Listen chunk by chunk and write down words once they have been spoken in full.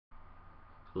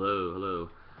Hello, hello.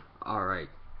 Alright,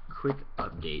 quick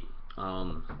update.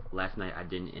 Last night I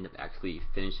didn't end up actually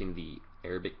finishing the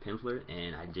Arabic Pimsleur,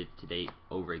 and I did today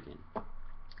over again.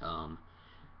 Um,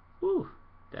 whew,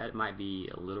 that might be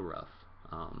a little rough.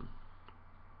 Um,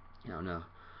 I don't know.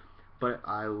 But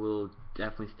I will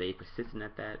definitely stay persistent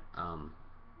at that. I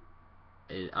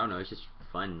don't know, it's just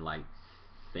fun, like,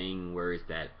 saying words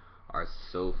that are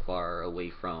so far away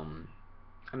from,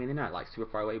 I mean, they're not, like, super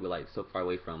far away, but, like, so far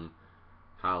away from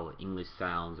how English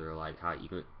sounds or like how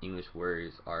English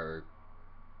words are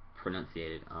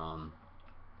pronunciated.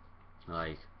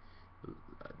 Like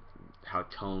how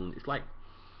tone. It's like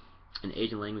in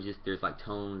Asian languages, there's like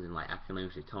tones, and like African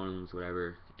languages, tones,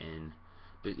 whatever. And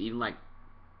there's even like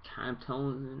kind of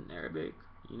tones in Arabic.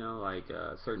 You know, like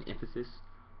certain emphasis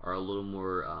are a little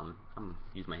more. I'm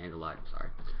using my hands a lot. I'm sorry.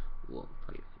 Well,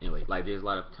 anyway, like there's a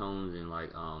lot of tones and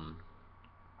like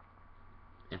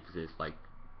emphasis, like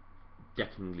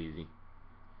definitely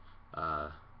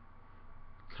kind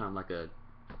of like a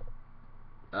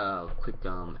quick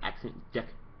accent deck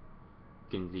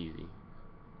easy.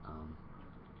 Um,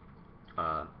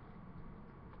 uh,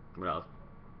 what else?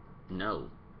 No,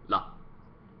 la,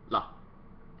 la.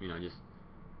 You know, just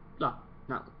la,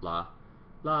 not la,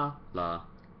 la, la,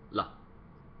 la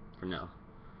for no.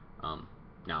 Um,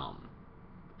 nom.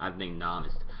 I think nom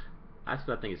is. That's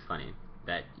what I think is funny.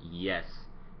 That yes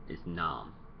is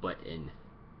nom, but in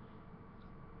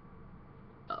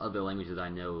other languages I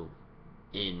know,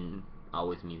 in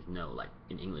always means no. Like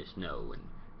in English, no, and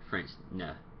French,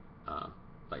 ne. Uh,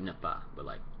 like ne pas, but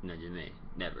like ne jamais,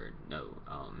 never, no.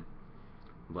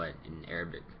 But in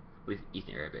Arabic, at least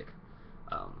Eastern Arabic,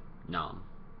 nam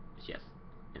is yes,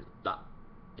 and la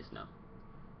is no.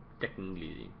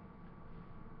 Technically,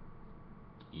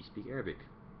 you speak Arabic.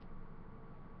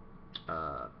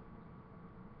 Uh,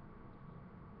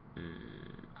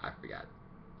 I forgot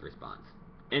the response.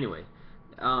 Anyway,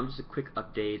 just a quick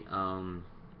update.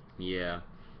 Yeah,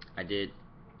 I did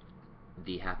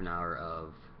the half an hour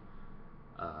of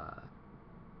uh,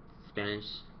 Spanish,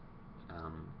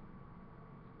 um,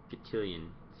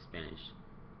 cotillion Spanish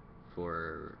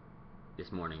for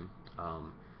this morning.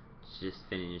 Um, just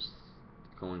finished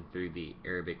going through the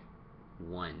Arabic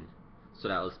 1. So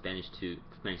that was Spanish 2,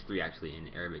 Spanish 3 actually, and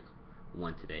Arabic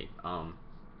 1 today.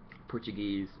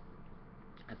 Portuguese,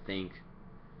 I think,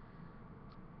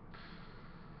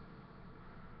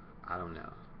 I don't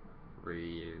know.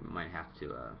 We might have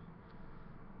to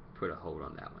put a hold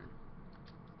on that one.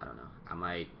 I don't know. I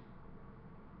might,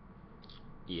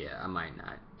 yeah, I might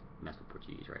not mess with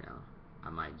Portuguese right now. I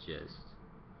might just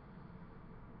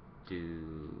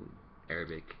do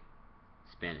Arabic,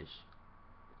 Spanish,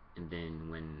 and then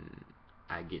when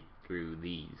I get through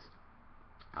these,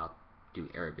 I'll do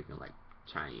Arabic and like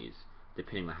Chinese,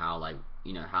 depending on how like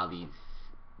how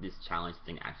this challenge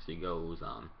thing actually goes.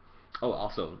 Oh,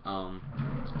 also,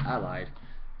 I lied.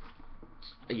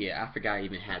 Yeah, I forgot I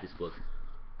even had this book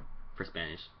for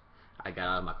Spanish. I got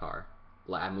out of my car.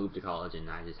 Like I moved to college and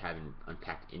I just haven't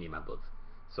unpacked any of my books.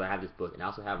 So I have this book and I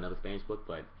also have another Spanish book,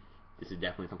 but this is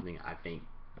definitely something I think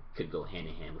could go hand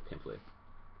in hand with Pimsleur.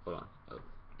 Hold on. Oh,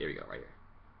 there we go, right here.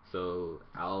 So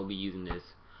I'll be using this.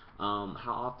 How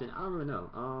often? I don't really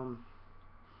know.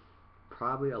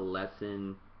 Probably a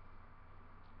lesson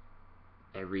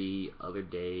every other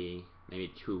day,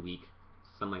 maybe 2 a week,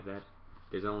 something like that.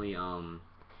 There's only 19,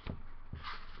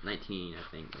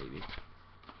 I think, maybe.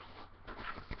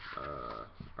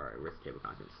 Alright, where's the table of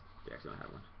contents? They actually don't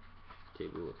have one.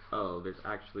 Table. Oh, there's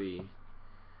actually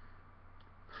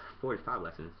 45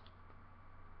 lessons.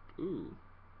 Ooh.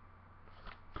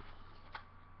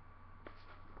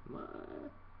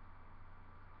 What?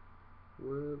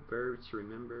 Word, verbs to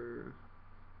remember.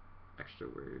 Extra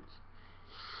words.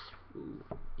 Ooh,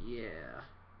 yeah.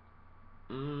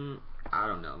 I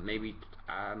don't know. Maybe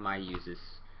I might use this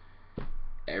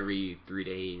every 3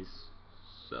 days.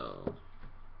 So,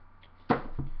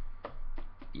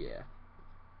 yeah.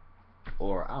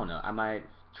 Or, I don't know. I might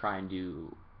try and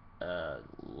do a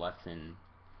lesson.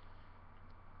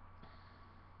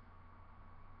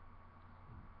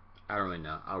 I don't really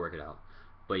know. I'll work it out.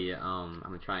 But yeah, I'm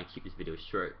gonna try and keep this video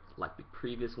short like the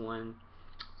previous one.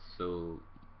 So,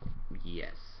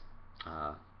 yes.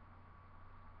 Uh,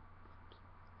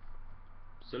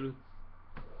 Salut.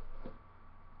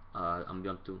 À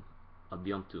bientôt. À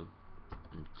bientôt.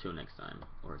 Until next time.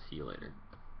 Or see you later.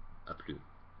 A plus.